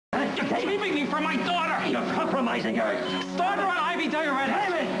David. Keeping me from my daughter. You're compromising her. Start her on IV diuretic.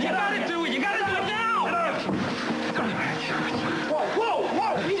 David, You gotta do it. You gotta do it now.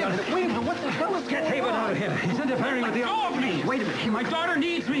 Whoa! Wait a minute. What the hell is... Get Hayward out of here. He's interfering with the... Let go of me. Wait a minute. My daughter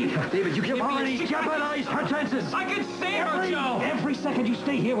needs me. David, you Give can me a already chance. jeopardize her chances. I can save her, Joe. Every second you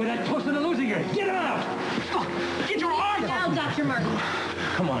stay here, we're that closer to losing her. Get him out. Get your arms Now, Dr. Martin.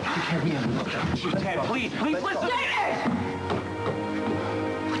 Come on. You can't be on the Ted, please listen. David!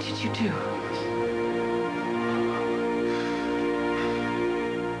 What did you do?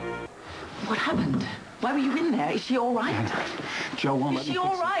 What happened? Why were you in there? Is she all right? Joe won't Is she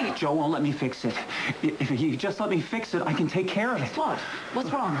all right? Joe won't let me fix it. If you just let me fix it, I can take care of it. What?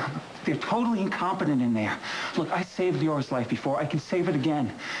 What's wrong? They're totally incompetent in there. Look, I saved Leora's life before. I can save it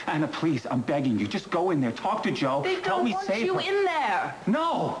again. Anna, please, I'm begging you. Just go in there. Talk to Joe. They Help don't me want save you her. in there.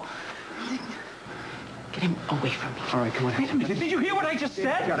 No! Get him away from me. All right, come on. Wait a minute. Did you hear what I just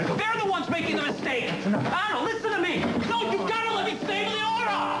said? Gotta go. They're the ones making the mistake. Anna, listen to me. No, you've got to let me save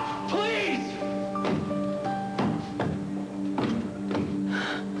Leora. Please.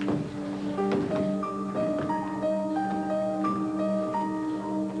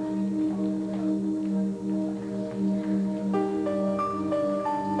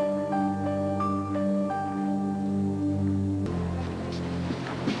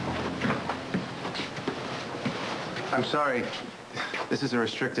 I'm sorry. This is a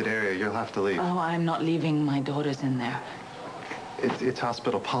restricted area. You'll have to leave. Oh, I'm not leaving. My daughter's in there. It's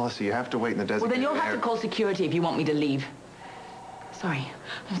hospital policy. You have to wait in the Well, designated then you'll have area. to call security if you want me to leave. Sorry.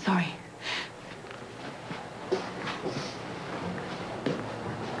 I'm sorry.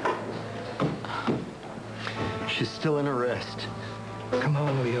 She's still in arrest. Come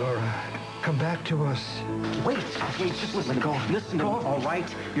on, Leora. Come back to us. Wait, just listen to me. Listen to me, all right?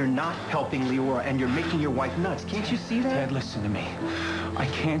 You're not helping Leora, and you're making your wife nuts. Can't you see that? Ted, listen to me. I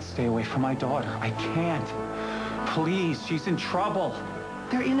can't stay away from my daughter. I can't. Please, she's in trouble.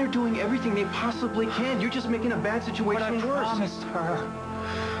 They're in there doing everything they possibly can. You're just making a bad situation But I worse. promised her.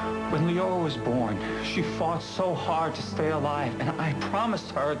 When Leora was born, she fought so hard to stay alive, and I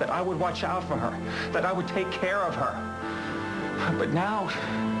promised her that I would watch out for her, that I would take care of her. But now...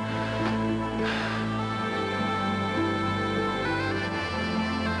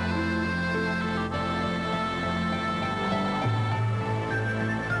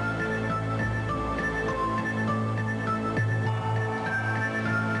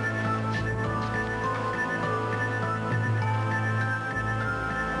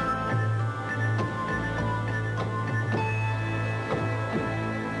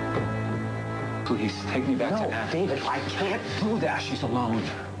 Please, take me back to Anna. David, I can't do that. She's alone.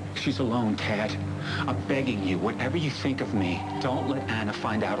 She's alone, Tad. I'm begging you, whatever you think of me, don't let Anna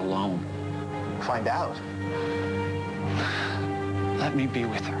find out alone. Find out. Let me be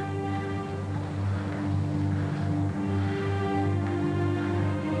with her.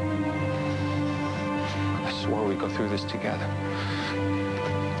 I swore we'd go through this together.